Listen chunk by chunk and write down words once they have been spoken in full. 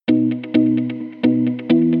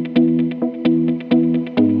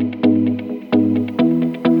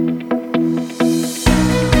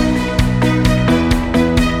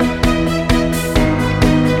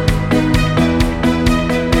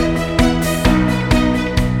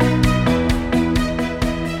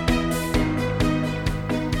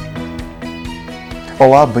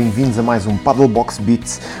Olá, bem-vindos a mais um Paddlebox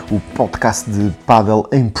Beats, o podcast de paddle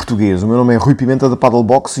em português. O meu nome é Rui Pimenta da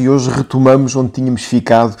Paddlebox e hoje retomamos onde tínhamos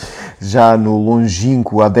ficado já no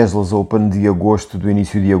longínquo Adeslas Open de agosto, do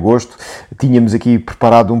início de agosto. Tínhamos aqui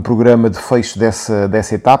preparado um programa de fecho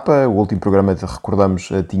dessa etapa. O último programa, recordamos,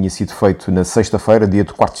 tinha sido feito na sexta-feira, dia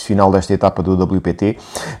de quartos de final desta etapa do WPT,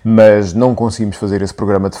 mas não conseguimos fazer esse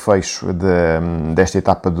programa de fecho desta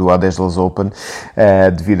etapa do Adeslas Open,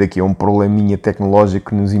 devido aqui a um probleminha tecnológico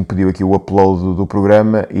que nos impediu aqui o upload do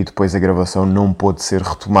programa e depois a gravação não pôde ser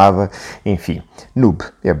retomada. Enfim, noob,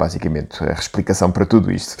 é basicamente a explicação para tudo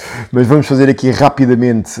isto. Mas vamos fazer aqui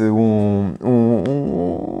rapidamente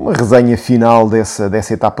uma resenha final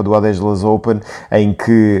dessa etapa do Adeslas Open, em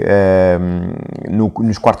que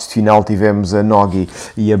nos quartos de final tivemos a Nogi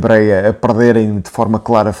e a Breia a perderem de forma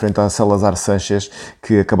clara frente a Salazar Sanches,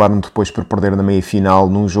 que acabaram depois por perder na meia-final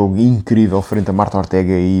num jogo incrível frente a Marta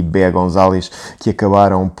Ortega e Bea Gonzalez, que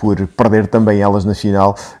acabaram por perder também elas na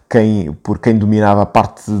final, por quem dominava a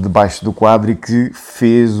parte de baixo do quadro e que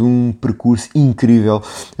fez um percurso incrível,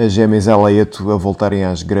 as gêmeas Aleito a voltarem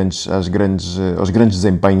aos grandes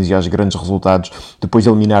desempenhos e aos grandes resultados, depois de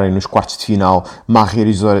eliminarem nos quartos de final Marrer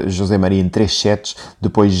e José Maria em 3 sets,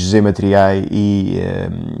 depois José Matriai e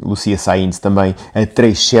Lucia Sainz também a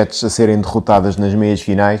 3 sets a serem derrotadas nas meias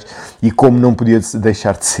finais, e como não podia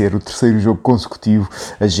deixar de ser o terceiro jogo consecutivo,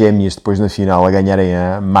 as gêmeas depois na final a ganharem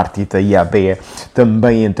a Martita e a Bea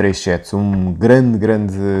também em 3 sets, um grande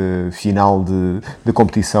final de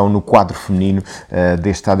competição no quadro feminino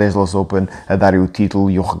deste Adeslas Open, a darem o título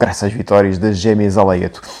e o regresso às vitórias das gêmeas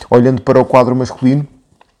Aleito. Olhando para o quadro masculino,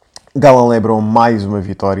 Galan Lebron mais uma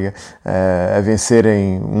vitória, a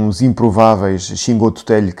vencerem uns improváveis Xingoto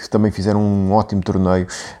Telho, que também fizeram um ótimo torneio,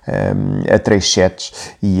 a 3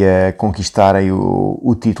 sets, e a conquistarem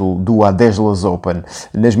o título do Adeslas Open.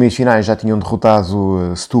 Nas meias finais já tinham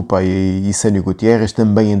derrotado Stupa e Sânio Gutierrez,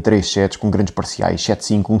 também em 3 sets, com grandes parciais,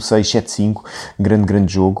 7-5, 1-6, 7-5,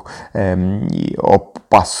 grande jogo, e ao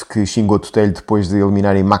passo que Xingoto Telho, depois de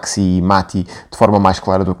eliminarem Maxi e Mati de forma mais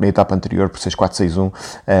clara do que na etapa anterior, por 6-4, 6-1,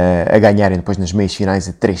 a ganharem depois nas meias finais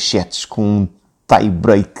a 3 sets, com um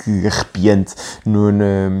tie-break arrepiante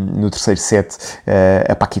no terceiro set,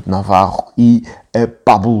 a Paquito Navarro e a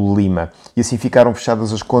Pablo Lima. E assim ficaram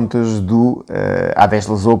fechadas as contas do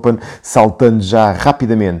Adeslas Open, saltando já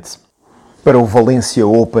rapidamente para o Valencia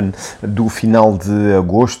Open do final de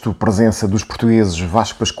agosto, presença dos portugueses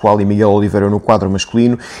Vasco Pascoal e Miguel Oliveira no quadro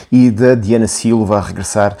masculino e da Diana Silva a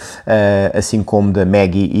regressar, assim como da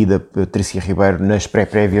Maggie e da Patrícia Ribeiro nas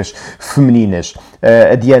pré-prévias femininas.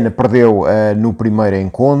 A Diana perdeu no primeiro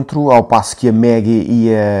encontro, ao passo que a Maggie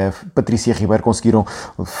e a Patrícia Ribeiro conseguiram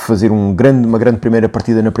fazer uma grande primeira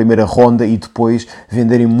partida na primeira ronda e depois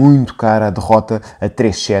venderem muito cara a derrota a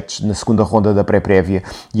 3 sets na segunda ronda da pré-prévia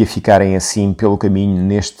e a ficarem assim pelo caminho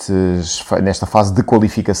nesta fase de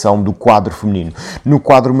qualificação do quadro feminino. No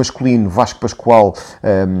quadro masculino, Vasco Pascoal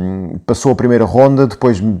passou a primeira ronda,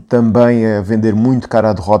 depois também a vender muito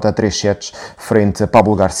cara a derrota a 3 sets frente a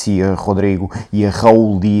Pablo Garcia Rodrigo e a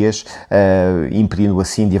Raul Dias, impedindo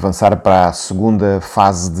assim de avançar para a segunda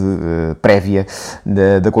fase de prévia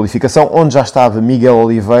da qualificação, onde já estava Miguel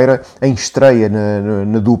Oliveira em estreia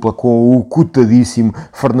na dupla com o cotadíssimo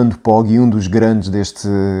Fernando Poggi, um dos grandes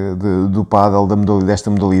do paddle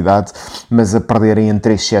desta modalidade, mas a perderem em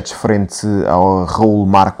 3 sets frente ao Raul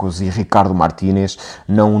Marcos e Ricardo Martínez,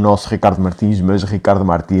 não o nosso Ricardo Martins, mas Ricardo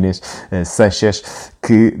Martínez Sanches,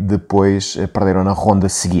 que depois perderam na ronda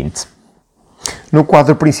seguinte. No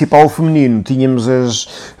quadro principal feminino tínhamos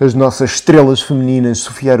as nossas estrelas femininas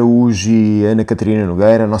Sofia Araújo e Ana Catarina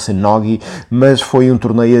Nogueira, a nossa Nogi, mas foi um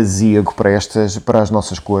torneio azíaco para as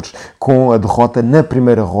nossas cores, com a derrota na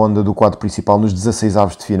primeira ronda do quadro principal nos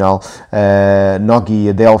 16avos de final, Nogi e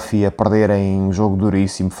a Delphi a perderem um jogo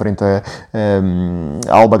duríssimo frente a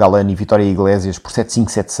Alba Galani e Vitória Iglesias por 7-5,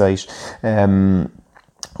 7-6,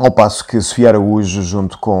 ao passo que Sofia Araújo,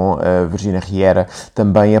 junto com a Virginia Riera,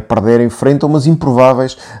 também a perderem frente a umas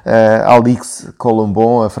improváveis Alix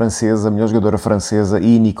Colombon, a francesa, a melhor jogadora francesa,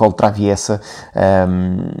 e Nicole Traviessa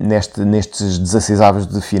nestes 16avos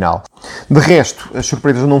de final. De resto, as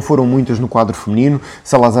surpresas não foram muitas no quadro feminino.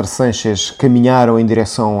 Salazar Sanches caminharam em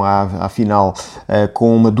direção à final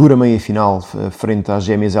com uma dura meia-final frente às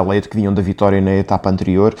gêmeas Aleito, que vinham da vitória na etapa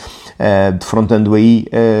anterior, defrontando aí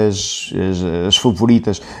as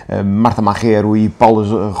favoritas Marta Marrero e Paula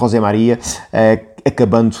José Maria,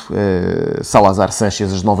 acabando Salazar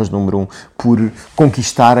Sanches, as novas número 1, por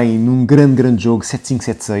conquistarem num grande jogo, 7-5,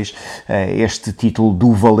 7-6, este título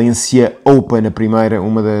do Valencia Open, a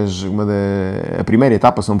primeira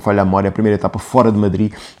etapa, se não me falha a memória, a primeira etapa fora de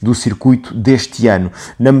Madrid do circuito deste ano.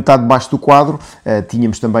 Na metade de baixo do quadro,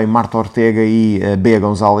 tínhamos também Marta Ortega e Bea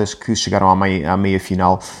Gonzalez, que chegaram à meia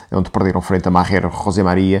final, onde perderam frente a Marrero José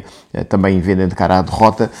Maria, também vendo de cara à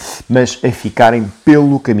derrota, mas a ficarem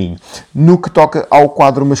pelo caminho. No que toca ao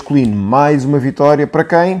quadro masculino, mais uma vitória para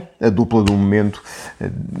quem? A dupla do momento,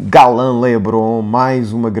 Galán-Lebron,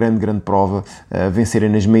 mais uma grande prova, vencerem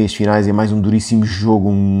nas meias finais, é mais um duríssimo jogo,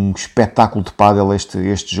 um espetáculo de pádel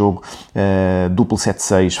este jogo, duplo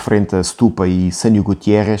 7-6 frente a Stupa e Sânio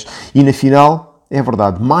Gutierrez, e na final, é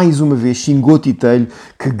verdade, mais uma vez, Xingoto e Telho,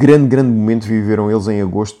 que grande momento viveram eles em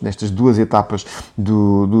agosto, nestas duas etapas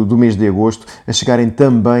do mês de agosto, a chegarem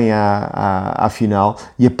também à final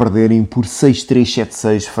e a perderem por 6-3,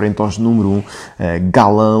 7-6 frente aos número 1,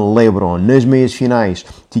 Galán-Lebron. Nas meias finais,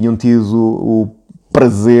 tinham tido o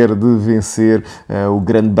prazer de vencer o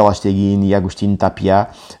grande Belasteguin e Agostinho Tapia,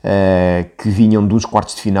 que vinham de uns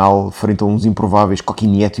quartos de final frente a uns improváveis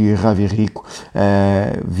Coquinieto e Javi Rico,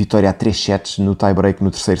 vitória a 3 sets no tie-break no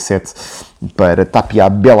terceiro set para Tapia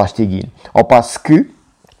Belasteguin. Ao passo que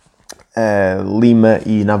Lima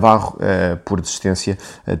e Navarro, por desistência,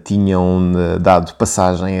 tinham dado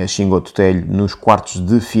passagem a Xingoto Telho nos quartos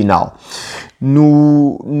de final.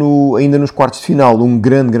 Ainda nos quartos de final, um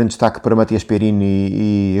grande destaque para Matias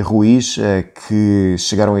Perini e Ruiz, que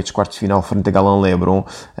chegaram a estes quartos de final frente a Galán-Lebron.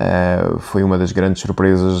 Foi uma das grandes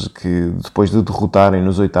surpresas que, depois de derrotarem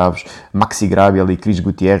nos oitavos Maxi Grabiel e Cris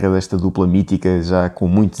Gutierrez, esta dupla mítica já com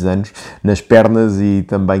muitos anos nas pernas e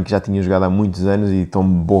também que já tinha jogado há muitos anos e tão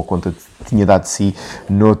boa conta tinha dado de si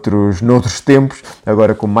noutros tempos,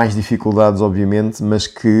 agora com mais dificuldades, obviamente, mas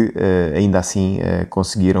que ainda assim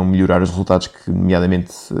conseguiram melhorar os resultados que,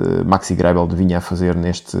 nomeadamente, Maxi Grabiel vinha a fazer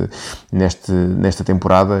nesta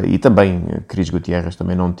temporada, e também Cris Gutierrez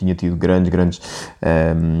também não tinha tido grandes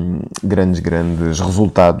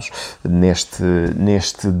resultados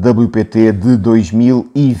neste WPT de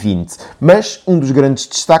 2020. Mas um dos grandes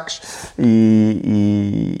destaques,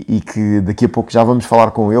 e que daqui a pouco já vamos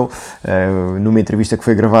falar com ele, numa entrevista que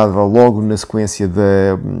foi gravada logo na sequência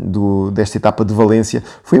desta etapa de Valência,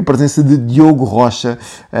 foi a presença de Diogo Rocha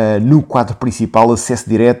no quadro principal, acesso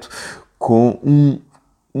direto com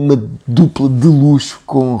uma dupla de luxo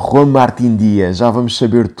com Juan Martín Díaz. Já vamos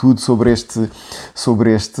saber tudo sobre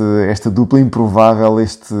esta dupla improvável,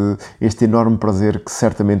 este enorme prazer que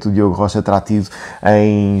certamente o Diogo Rocha terá tido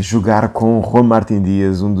em jogar com Juan Martín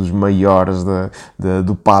Díaz, um dos maiores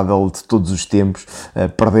do pádel de todos os tempos.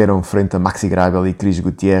 Perderam frente a Maxi Grabiel e Cris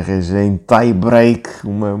Gutierrez em tie-break,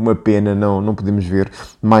 uma pena, não podemos ver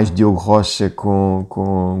mais Diogo Rocha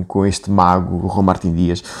com este mago, Juan Martín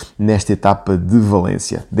Díaz, nesta etapa de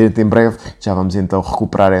Valência. Dentro em breve já vamos então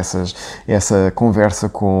recuperar essa conversa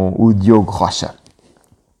com o Diogo Rocha.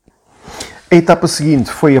 A etapa seguinte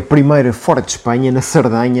foi a primeira fora de Espanha, na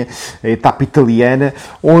Sardenha, a etapa italiana,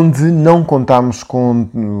 onde não contámos com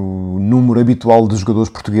o número habitual de jogadores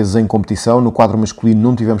portugueses em competição. No quadro masculino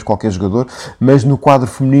não tivemos qualquer jogador, mas no quadro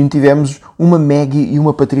feminino tivemos uma Maggie e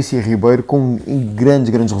uma Patrícia Ribeiro com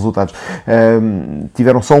grandes resultados.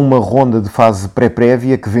 Tiveram só uma ronda de fase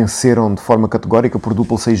pré-prévia que venceram de forma categórica por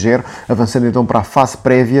dupla 6-0, avançando então para a fase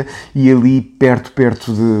prévia e ali perto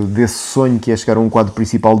desse sonho que é chegar a um quadro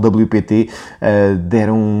principal WPT,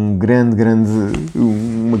 deram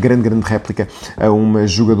uma grande réplica a umas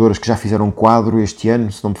jogadoras que já fizeram um quadro este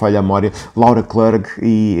ano, se não me falha a memória, Laura Clerc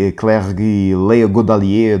e Léa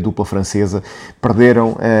Godalier, a dupla francesa.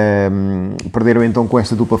 Perderam então com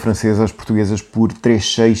esta dupla francesa as portuguesas por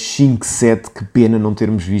 3-6, 5-7. Que pena não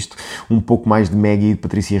termos visto um pouco mais de Maggie e de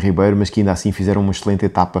Patrícia Ribeiro, mas que ainda assim fizeram uma excelente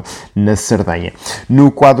etapa na Sardenha.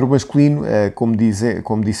 No quadro masculino,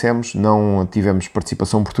 como dissemos, não tivemos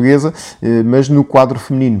participação portuguesa, mas no quadro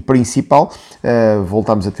feminino principal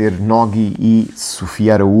voltámos a ter Nogui e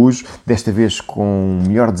Sofia Araújo, desta vez com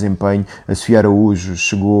melhor desempenho. A Sofia Araújo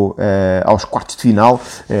chegou aos quartos de final,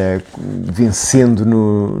 vencendo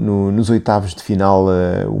nos oitavos de final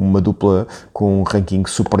uma dupla com um ranking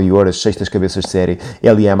superior, as sextas cabeças de série,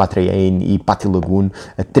 Elia Matrein e Patti Lagoon,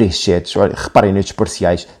 a 3 sets. Olha, reparem nestes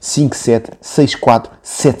parciais, 5-7, 6-4,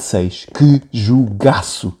 7-6. Que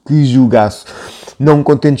jogaço! Não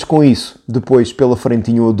contentes com isso, depois pela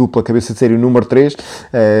frente tinham a dupla cabeça de série número 3,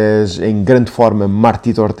 em grande forma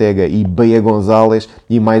Martito Ortega e Bea Gonzalez,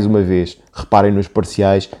 e mais uma vez, reparem nos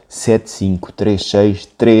parciais, 7-5, 3-6,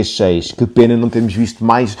 3-6. Que pena não termos visto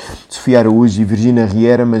mais Sofia Araújo e Virginia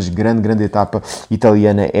Riera, mas grande etapa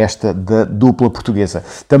italiana esta da dupla portuguesa.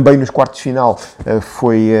 Também nos quartos de final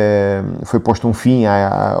foi posto um fim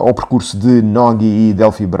ao percurso de Noghi e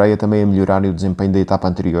Delphi Breia, também a melhorarem o desempenho da etapa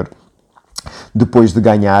anterior, depois de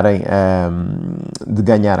ganharem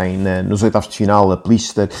nos oitavos de final a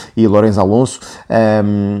Plister e Lourenço Alonso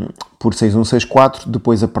por 6-1, 6-4,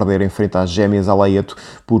 depois a perderem frente às gêmeas Alaeto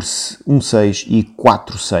por 1-6 e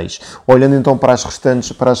 4-6. Olhando então para as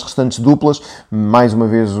restantes duplas, mais uma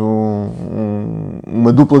vez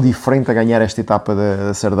uma dupla diferente a ganhar esta etapa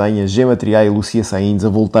da Sardenha, Gemma Triá e Lucia Sainz a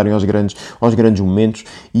voltarem aos grandes momentos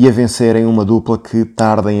e a vencerem uma dupla que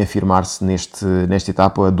tarda em afirmar-se nesta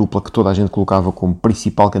etapa, a dupla que toda a gente colocava como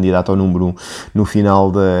principal candidata ao número 1 no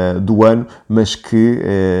final do ano, mas que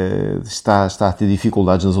está a ter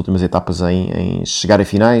dificuldades nas últimas etapas em chegar a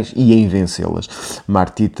finais e em vencê-las.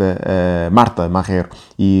 Marta Marrero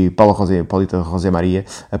e Paulita José Maria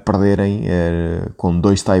a perderem com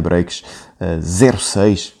 2 tie-breaks,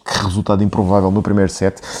 0-6, que resultado improvável no primeiro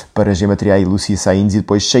set para Gemma Triá e Lucia Sainz, e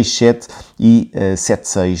depois 6-7 e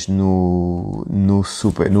 7-6 no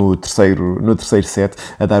terceiro set,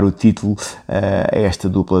 a dar o título a esta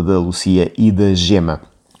dupla da Lucia e da Gemma.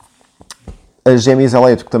 As gêmeas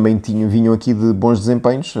Alaeto, que também vinham aqui de bons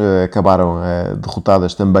desempenhos, acabaram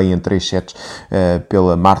derrotadas também em 3 sets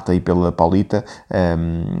pela Marta e pela Paulita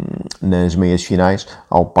nas meias finais,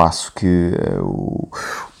 ao passo que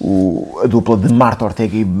a dupla de Marta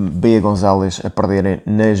Ortega e Bea Gonzalez a perderem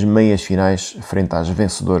nas meias finais frente às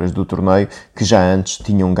vencedoras do torneio, que já antes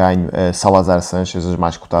tinham ganho a Salazar Sanches, as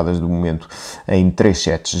mais cotadas do momento, em 3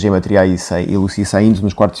 sets. Gemma Triá e Lucia Sainz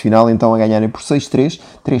nos quartos de final, então a ganharem por 6-3,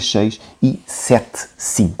 3-6 e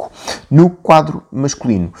 7-5. No quadro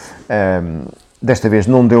masculino, desta vez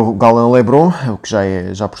não deu Galan Lebron, o que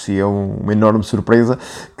já por si é uma enorme surpresa,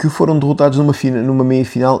 que foram derrotados numa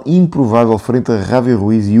meia-final improvável frente a Javi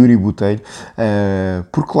Ruiz e Yuri Botelho,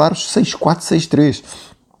 por claros 6-4, 6-3.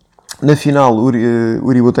 Na final,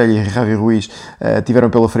 Uri Botelho e Javi Ruiz tiveram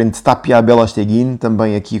pela frente Tapia Belasteguin,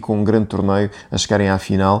 também aqui com um grande torneio, a chegarem à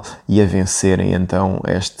final e a vencerem então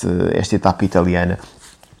esta etapa italiana.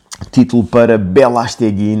 Título para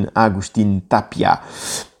Belasteguin, Agustin Tapia.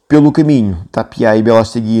 Pelo caminho, Tapia e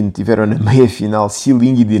Belasteguin tiveram na meia-final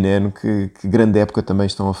Siling e Dineno, que grande época também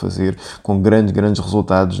estão a fazer, com grandes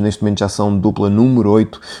resultados. Neste momento já são dupla número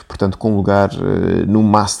 8, portanto com lugar no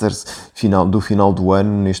Masters do final do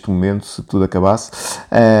ano, neste momento, se tudo acabasse.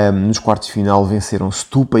 Nos quartos de final venceram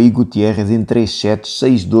Stupa e Gutierrez em 3 sets,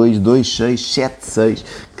 6-2, 2-6, 7-6.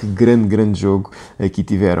 Que grande jogo aqui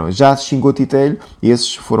tiveram. Já Xingoto e Telho,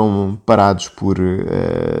 esses foram parados por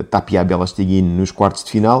Tapia Belasteguin nos quartos de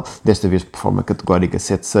final, desta vez por forma categórica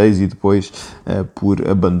 7-6 e depois por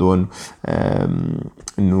abandono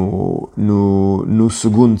no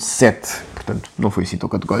segundo set. Portanto, não foi assim tão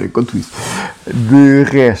categórico quanto isso. De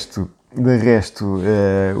resto,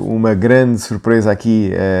 uma grande surpresa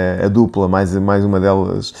aqui, a dupla, mais uma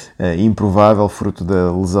delas improvável, fruto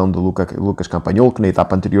da lesão de Lucas Campagnolo, que na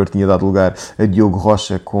etapa anterior tinha dado lugar a Diogo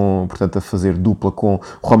Rocha, portanto a fazer dupla com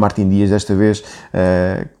Juan Martín Díaz. Desta vez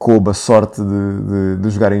coube a sorte de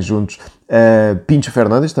jogarem juntos Pincho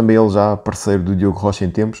Fernandes, também ele já parceiro do Diogo Rocha em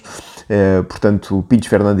tempos. Portanto, Pincho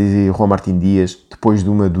Fernandes e Juan Martín Díaz, depois de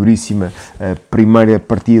uma duríssima primeira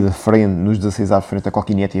partida nos 16 avos frente a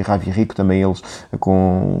Coquinetti e Javi Rico, também eles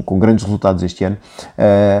com grandes resultados este ano,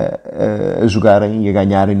 a jogarem e a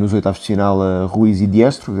ganharem nos oitavos de final a Ruiz e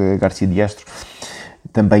Diestro, Garcia Diestro,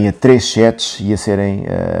 também a 3 sets, e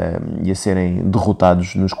a serem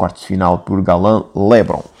derrotados nos quartos de final por Galan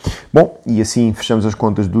Lebron. Bom, e assim fechamos as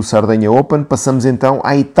contas do Sardenha Open. Passamos então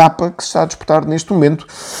à etapa que se está a disputar neste momento,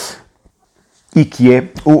 e que é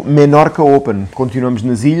o Menorca Open. Continuamos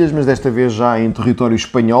nas ilhas, mas desta vez já em território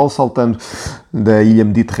espanhol, saltando da ilha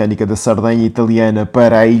mediterrânica da Sardenha italiana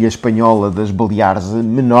para a ilha espanhola das Baleares,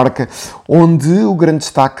 Menorca, onde o grande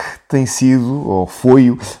destaque tem sido, ou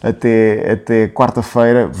foi até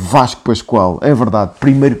quarta-feira, Vasco Pascoal. É verdade,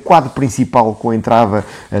 primeiro quadro principal com a entrada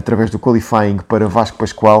através do qualifying para Vasco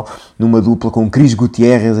Pascoal, numa dupla com Cris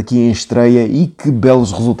Gutierrez aqui em estreia, e que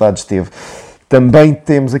belos resultados teve. Também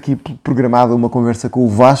temos aqui programada uma conversa com o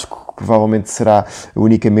Vasco, provavelmente será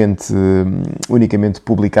unicamente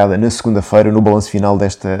publicada na segunda-feira, no balanço final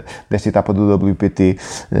desta etapa do WPT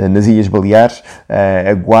nas Ilhas Baleares.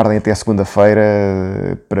 Aguardem até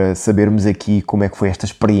segunda-feira para sabermos aqui como é que foi esta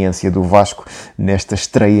experiência do Vasco nesta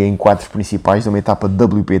estreia em quadros principais de uma etapa de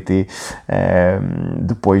WPT,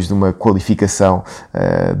 depois de uma qualificação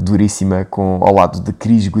duríssima ao lado de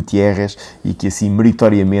Cris Gutierrez, e que assim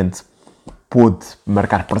meritoriamente pôde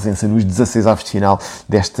marcar presença nos 16 avos de final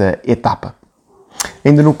desta etapa.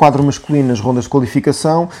 Ainda no quadro masculino, nas rondas de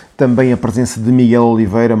qualificação, também a presença de Miguel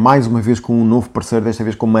Oliveira, mais uma vez com um novo parceiro, desta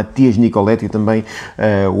vez com Matias Nicoletti, também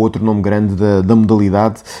outro nome grande da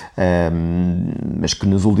modalidade, mas que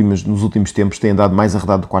nos últimos tempos tem andado mais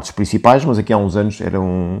arredado de quadros principais, mas aqui há uns anos era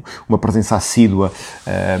uma presença assídua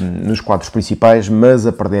nos quadros principais, mas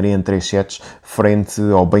a perderem em 3 sets frente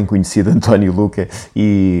ao bem conhecido António Luca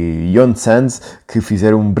e Jon Sands, que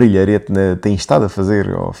fizeram um brilharete, têm estado a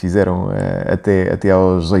fazer, ou fizeram até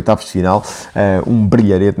aos oitavos de final, um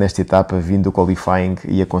brilharete nesta etapa, vindo do qualifying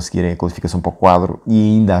e a conseguirem a qualificação para o quadro e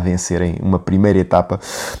ainda a vencerem uma primeira etapa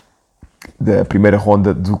da primeira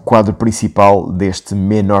ronda do quadro principal deste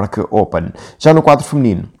Menorca Open. Já no quadro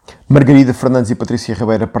feminino, Margarida Fernandes e Patrícia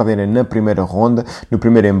Ribeiro perderem na primeira ronda, no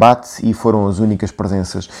primeiro embate, e foram as únicas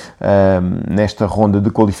presenças nesta ronda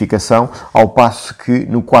de qualificação, ao passo que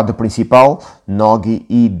no quadro principal, Nogi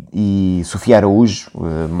e Sofia Araújo,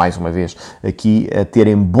 mais uma vez aqui a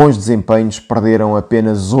terem bons desempenhos, perderam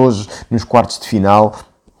apenas hoje nos quartos de final.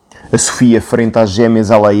 A Sofia frente às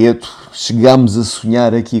gêmeas Alaeto, chegámos a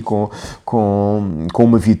sonhar aqui com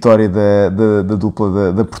uma vitória da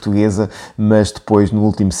dupla da portuguesa, mas depois no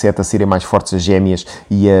último set a serem mais fortes as gêmeas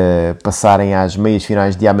e a passarem às meias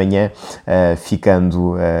finais de amanhã,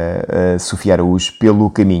 ficando a Sofia Araújo pelo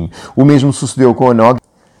caminho. O mesmo sucedeu com a Nog,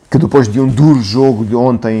 que depois de um duro jogo de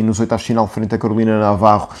ontem nos oitavos de final frente a Carolina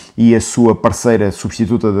Navarro e a sua parceira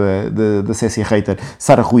substituta da Cécia Reiter,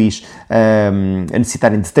 Sara Ruiz, a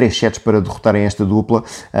necessitarem de 3 sets para derrotarem esta dupla,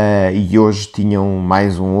 e hoje tinham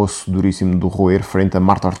mais um osso duríssimo do roer frente a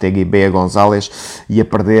Marta Ortega e Bea Gonzalez, e a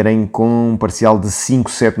perderem com um parcial de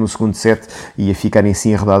 5-7 no segundo set e a ficarem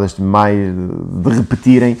assim arredadas de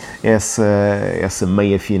repetirem essa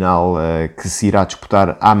meia final que se irá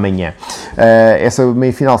disputar amanhã. Essa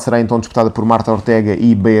meia final será então disputada por Marta Ortega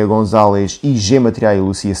e Bea Gonzalez e Gemma Triay e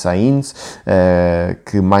Lucia Sainz,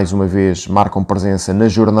 que mais uma vez marcam presença na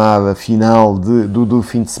jornada final do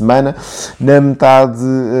fim de semana. Na metade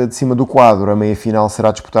de cima do quadro, a meia final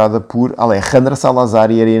será disputada por Alejandra Salazar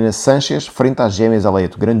e Ariana Sanchez frente às gêmeas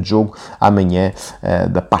Aleto. Grande jogo amanhã,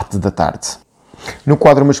 da parte da tarde. No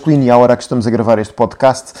quadro masculino, e à hora que estamos a gravar este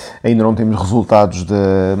podcast, ainda não temos resultados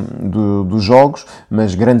dos jogos,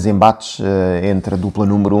 mas grandes embates entre a dupla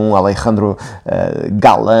número 1, Alejandro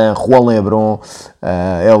Galán, Juan Lebron,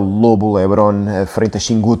 El Lobo Lebron, frente a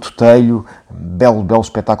Xinguto Telho. Belo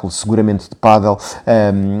espetáculo, seguramente, de pádel.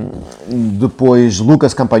 Depois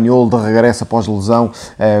Lucas Campagnolo de regresso após lesão,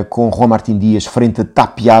 com Juan Martín Díaz frente a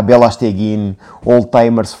Tapia Belasteguin,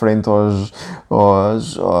 old-timers frente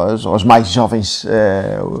aos mais jovens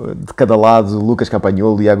de cada lado, Lucas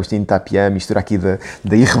Campagnolo e Agostinho Tapia, mistura aqui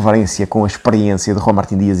da irreverência com a experiência de Juan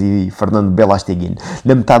Martín Díaz e Fernando Belasteguin.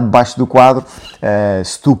 Na metade de baixo do quadro,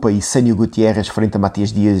 Stupa e Sânio Gutierrez frente a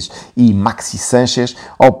Matias Dias e Maxi Sanchez,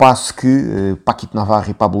 ao passo que Paquito Navarro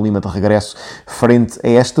e Pablo Lima de regresso frente a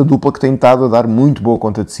esta dupla que tem estado a dar muito boa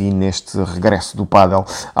conta de si neste regresso do pádel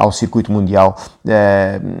ao circuito mundial,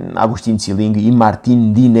 Agostinho Ciling e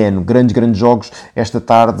Martín Dineno. Grandes jogos esta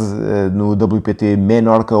tarde no WPT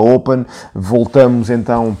Menorca Open. Voltamos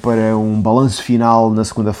então para um balanço final na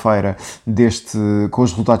segunda-feira com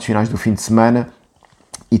os resultados finais do fim de semana,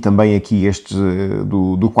 e também aqui este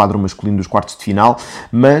do quadro masculino dos quartos de final.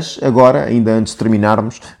 Mas agora, ainda antes de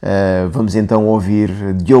terminarmos, vamos então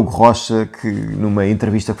ouvir Diogo Rocha, que numa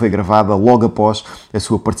entrevista que foi gravada logo após a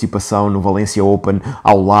sua participação no Valencia Open,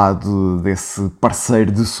 ao lado desse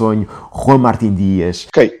parceiro de sonho, Juan Martín Díaz.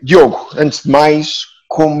 Ok, Diogo, antes de mais,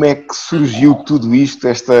 como é que surgiu tudo isto,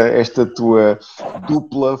 esta tua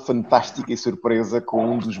dupla fantástica e surpresa com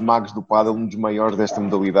um dos magos do pádel, um dos maiores desta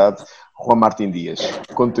modalidade, Juan Martín Díaz?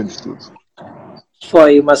 Conta-nos tudo.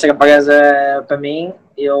 Foi uma surpresa para mim.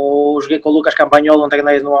 Eu joguei com o Lucas Campagnolo,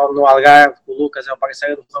 treinei no Algarve. O Lucas é o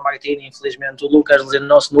parceiro do Juan Martín. Infelizmente o Lucas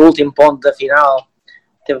lesionou-se no último ponto da final,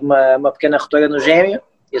 teve uma pequena rotura no gêmeo.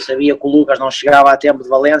 Eu sabia que o Lucas não chegava a tempo de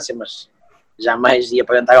Valência, mas jamais ia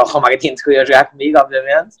perguntar ao Juan Martín que queria jogar comigo,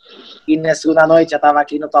 obviamente. E na segunda noite já estava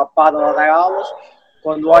aqui no top paddle a dar aulas,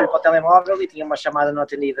 quando olho para o telemóvel e tinha uma chamada não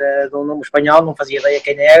atendida de um número espanhol, não fazia ideia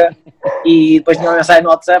quem era, e depois tinha uma mensagem no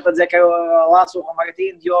WhatsApp a dizer que olá, sou o Juan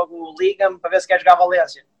Martín, Diogo, liga-me para ver se quer jogar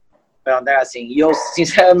Valência. Pronto, era assim. E eu,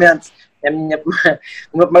 sinceramente,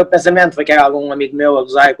 o meu primeiro pensamento foi que era algum amigo meu a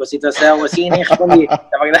gozar com a situação, assim, e nem respondi.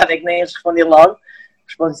 A verdade é que nem respondi logo.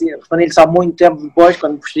 Respondi-lhe só muito tempo depois,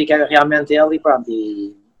 quando percebi que era realmente ele, e pronto,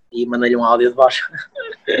 e mandei-lhe um áudio de voz.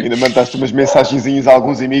 Ainda mandaste umas mensagenzinhas a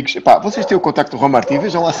alguns amigos. Pá, vocês têm o contacto do Juan Martín,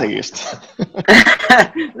 vejam lá se é este.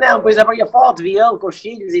 Não, depois abri a foto, vi ele com os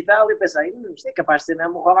filhos e tal, e pensei, isto é capaz de ser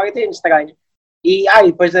mesmo o Juan Martín, estranho. E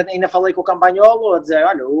depois ainda falei com o Campagnolo a dizer,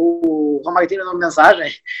 olha, o Juan Martín mandou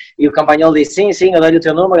mensagem, e o Campagnolo disse, sim, eu dei-lhe o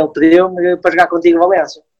teu número, ele pediu-me para jogar contigo em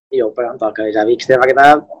Valência. E eu, pronto, ok, já vi que isto é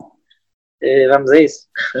verdade, vamos a isso.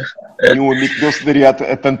 Nenhum amigo meu se daria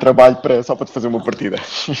a tanto trabalho só para te fazer uma partida.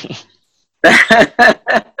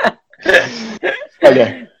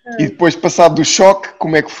 Olha, e depois passado do choque,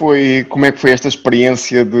 como é que foi esta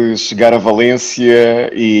experiência de chegar a Valência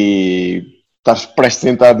e estar prestes a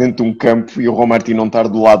entrar dentro de um campo e o Juan Martín não estar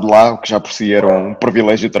do lado de lá, o que já por si era um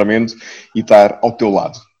privilégio tremendo, e estar ao teu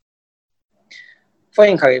lado? Foi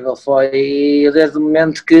incrível, foi desde o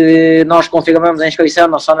momento que nós confirmamos a inscrição,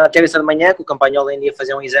 não só na terça de manhã, que o Campagnolo ainda ia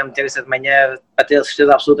fazer um exame de terça de manhã para ter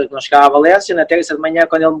certeza absoluta que não chegava a Valência, na terça de manhã,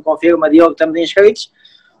 quando ele me confirma, Diogo, estamos inscritos,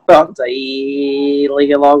 pronto, aí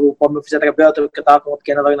liguei logo para o meu fisioterapeuta, porque eu estava com uma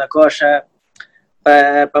pequena dor na coxa,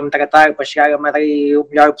 para me tratar, para chegar a Madrid o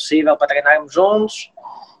melhor possível, para treinarmos juntos,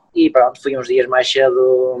 e pronto, fui uns dias mais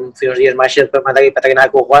cedo para Madrid para treinar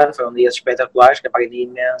com o Juan, foram dias espetaculares, que aprendi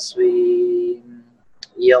imenso e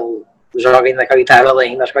ele joga inacreditável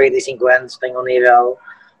ainda aos 45 anos, tem um nível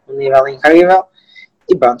incrível.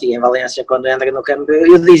 E pronto, e em Valência, quando entra no campo,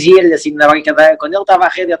 eu dizia-lhe assim na brincadeira, quando ele estava à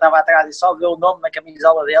rede, eu estava atrás e só ver o nome na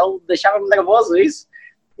camisola dele, deixava-me nervoso isso.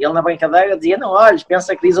 E ele na brincadeira dizia, não olhes,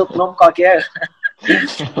 pensa que diz outro nome qualquer.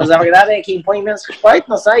 Mas a verdade é que impõe imenso respeito,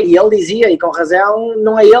 não sei, e ele dizia, e com razão,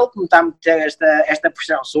 não é ele que me está a meter esta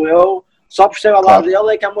pressão, sou eu, só por ser ao lado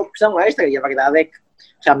dele é que há uma pressão extra, e a verdade é que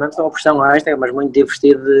realmente foi uma pressão extra, mas muito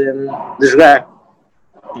divertido de jogar.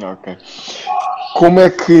 Ok. Como é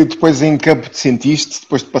que depois em campo te sentiste,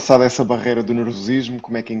 depois de passar essa barreira do nervosismo,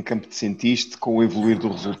 como é que em campo te sentiste com o evoluir do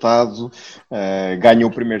resultado? Ganham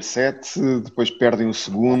o primeiro set, depois perdem o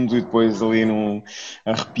segundo e depois ali num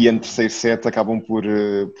arrepiante terceiro set acabam por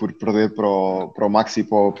perder para o Maxi e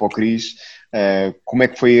para o Cris. Como é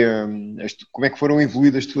que foram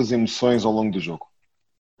evoluídas as tuas emoções ao longo do jogo?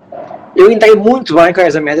 Eu entrei muito bem com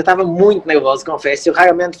essa média, eu estava muito nervoso, confesso. Eu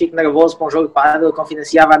raramente fico nervoso para um jogo de pádel. Eu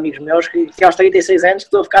confidenciava a amigos meus que aos 36 anos que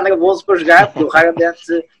estou a ficar nervoso para jogar, porque eu raramente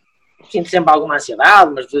sinto sempre alguma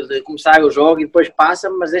ansiedade, mas de começar o jogo e depois passa,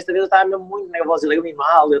 mas desta vez eu estava mesmo muito nervoso, eu lembro-me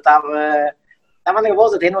mal, eu estava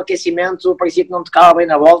nervoso, até no aquecimento parecia que não tocava bem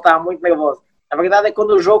na bola, estava muito nervoso. A verdade é que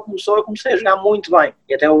quando o jogo começou, eu comecei a jogar muito bem,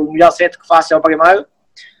 e até o melhor set que faço é o primeiro.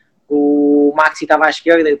 O Maxi estava à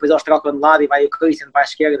esquerda e depois eles trocam de lado e vai o Christian para a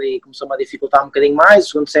esquerda e começou-me a dificultar um bocadinho mais. O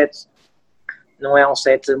segundo set não é um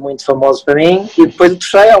set muito famoso para mim, e depois o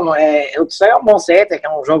terceiro é um bom set, é que é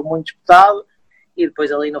um jogo muito disputado, e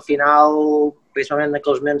depois ali no final, principalmente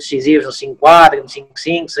naqueles momentos decisivos, no 5-4, no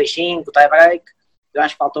 5-5, 6-5, tie break, eu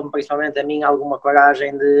acho que faltou-me principalmente a mim alguma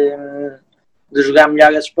coragem de jogar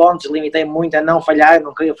melhor esses pontos. Limitei muito a não falhar,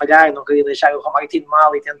 não queria deixar o Juan Martín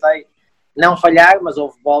mal e tentei não falhar, mas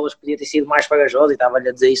houve bolas que podia ter sido mais corajoso, e estava-lhe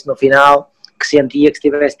a dizer isso no final, que sentia que se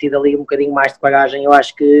tivesse tido ali um bocadinho mais de coragem, eu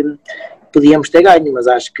acho que podíamos ter ganho, mas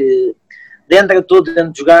acho que dentro de tudo,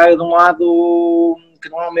 dentro de jogar de um lado que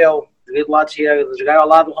não é o meu, joguei do lado esquerdo, jogar ao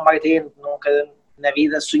lado do Juan Martín, nunca na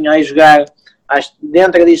vida sonhei jogar, acho que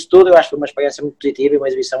dentro disso tudo, eu acho que foi uma experiência muito positiva e uma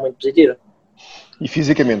exibição muito positiva. E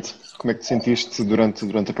fisicamente, como é que te sentiste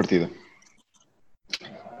durante a partida?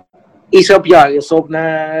 Isso é o pior, eu soube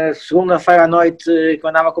na segunda-feira à noite que eu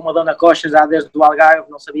andava com uma dor na coxa já desde o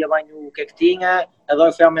Algarve, não sabia bem o que é que tinha, a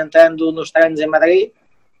dor foi aumentando nos treinos em Madrid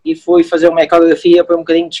e fui fazer uma ecografia para um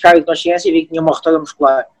bocadinho de descarga de consciência e vi que tinha uma ruptura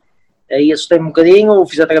muscular. Aí assustei-me um bocadinho, o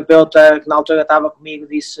fisioterapeuta que na altura estava comigo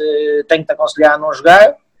disse, tenho-te aconselhar a não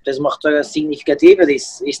jogar, tens uma ruptura significativa,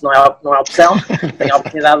 disse, isso não é opção, tenho a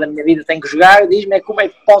oportunidade da minha vida, tenho que jogar, diz-me como é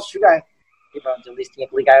que posso jogar. E pronto, ele disse que tinha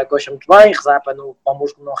que ligar a coxa muito bem, rezar para o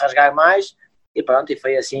músculo não rasgar mais, e pronto, e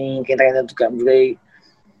foi assim que entrei dentro do campo. Joguei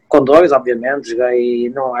com dores, obviamente, acho que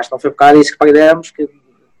não foi por causa disso que perdemos, que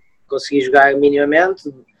consegui jogar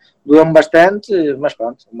minimamente, doeu-me bastante, mas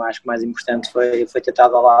pronto, o mais importante foi ter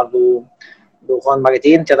estado ao lado do Juan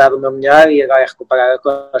Martín, ter dado o meu melhor e agora é recuperar a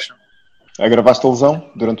coxa. Agravaste a lesão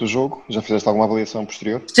durante o jogo? Já fizeste alguma avaliação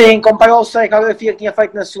posterior? Sim, comparou-se a ecografia que tinha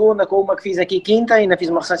feito na segunda com uma que fiz aqui quinta, ainda fiz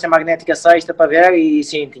uma ressonância magnética sexta para ver e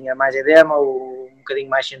sim, tinha mais edema, um bocadinho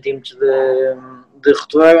mais centímetros de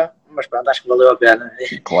ruptura, mas pronto, acho que valeu a pena.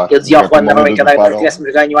 Claro, eu dizia ao Juan na brincadeira, se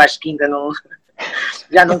tivéssemos ganho, acho que quinta não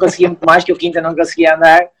Já não conseguia muito mais, que o quinta não conseguia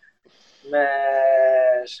andar,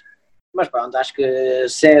 mas pronto, acho que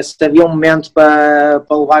se havia um momento para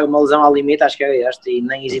levar uma lesão ao limite, acho que era este, e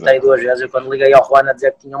nem hesitei duas vezes. Eu quando liguei ao Juan a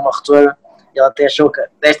dizer que tinha uma ruptura, ele até achou que,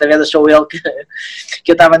 desta vez achou ele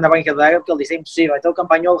que eu estava na brincadeira, porque ele disse, é impossível, então o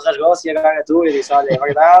campanholo rasgou-se e agora é tu. Eu disse, olha, é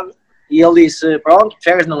verdade. E ele disse, pronto,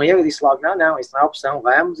 preferes não ir? Eu disse logo, não, isso não é opção,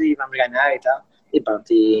 vamos e vamos ganhar e tal. E pronto,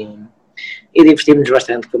 e divertimos-nos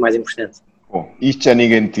bastante, que é o mais importante. Bom, isto já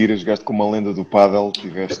ninguém te tira, jogaste com uma lenda do pádel,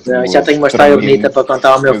 tiveste... Não, já tenho uma história bonita para contar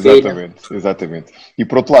ao meu filho. Exatamente. E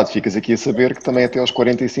por outro lado, ficas aqui a saber que também até aos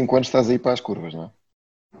 45 anos estás aí para as curvas, não é?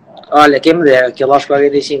 Olha, quem me dera, que ele aos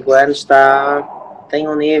 45 anos tem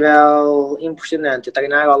um nível impressionante. Eu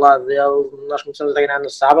treinar ao lado dele, nós começamos a treinar no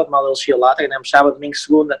sábado, mal ele chegou lá, treinamos sábado, domingo,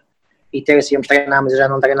 segunda, e terça íamos treinar, mas eu já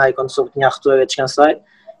não treinei, quando soube que tinha a ruptura, descansei,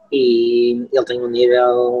 e ele tem um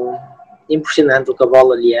nível impressionante, o que a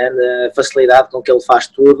bola lhe anda, a facilidade com que ele faz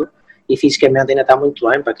tudo, e fisicamente ainda está muito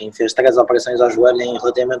bem. Para quem fez 3 operações ao joelho em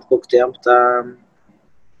relativamente pouco tempo, está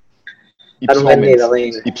num grande nível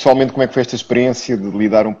ainda. E pessoalmente, como é que foi esta experiência de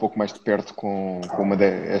lidar um pouco mais de perto com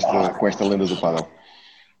esta lenda do pádel?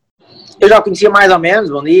 Eu já o conhecia mais ou menos,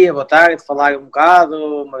 bom dia, boa tarde, falar um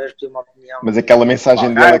bocado, uma vez pedi uma opinião. Mas aquela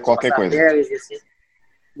mensagem dele é qualquer coisa. Assim.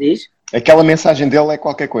 Diz? Aquela mensagem dele é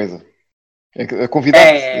qualquer coisa. A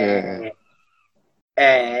convidar-te...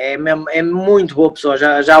 É muito boa pessoa.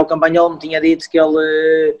 Já o Campanholo me tinha dito que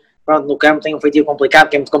ele, pronto, no campo tem um feitio complicado,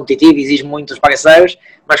 que é muito competitivo, exige muito dos parceiros,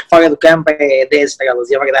 mas que fora do campo é 10 estrelas.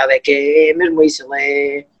 E a verdade é que é mesmo isso.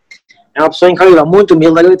 Ele é uma pessoa incrível, muito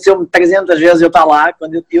humilde. Agradeceu-me 300 vezes eu estar lá,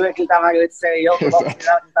 quando eu é que lhe estava a agradecer a ele, pela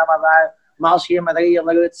oportunidade que me estava a dar. Mal cheguei a Madrid, ele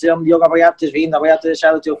agradeceu-me, Diogo, obrigado por teres vindo, obrigado por ter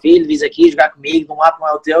deixado o teu filho, vis aqui jogar comigo, de um lado não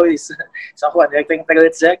é o teu, e disse, só Juan, eu que tenho que te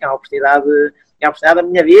agradecer, que é uma oportunidade da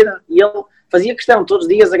minha vida. E ele fazia questão, todos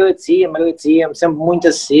os dias agradecia-me, sempre muito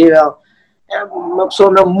acessível. É uma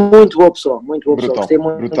pessoa mesmo, muito boa pessoa, muito boa brutal, pessoa. Gostei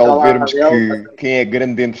muito brutal vermos que quem é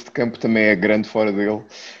grande dentro de campo também é grande fora dele.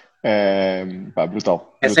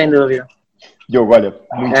 Brutal. Sem dúvida. Diogo, olha,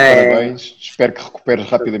 muitos parabéns. Espero que recuperes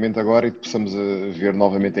rapidamente agora e que possamos ver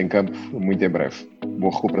novamente em campo muito em breve.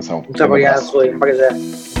 Boa recuperação. Muito obrigado, Rui. Um prazer.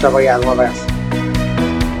 Muito obrigado. Um abraço.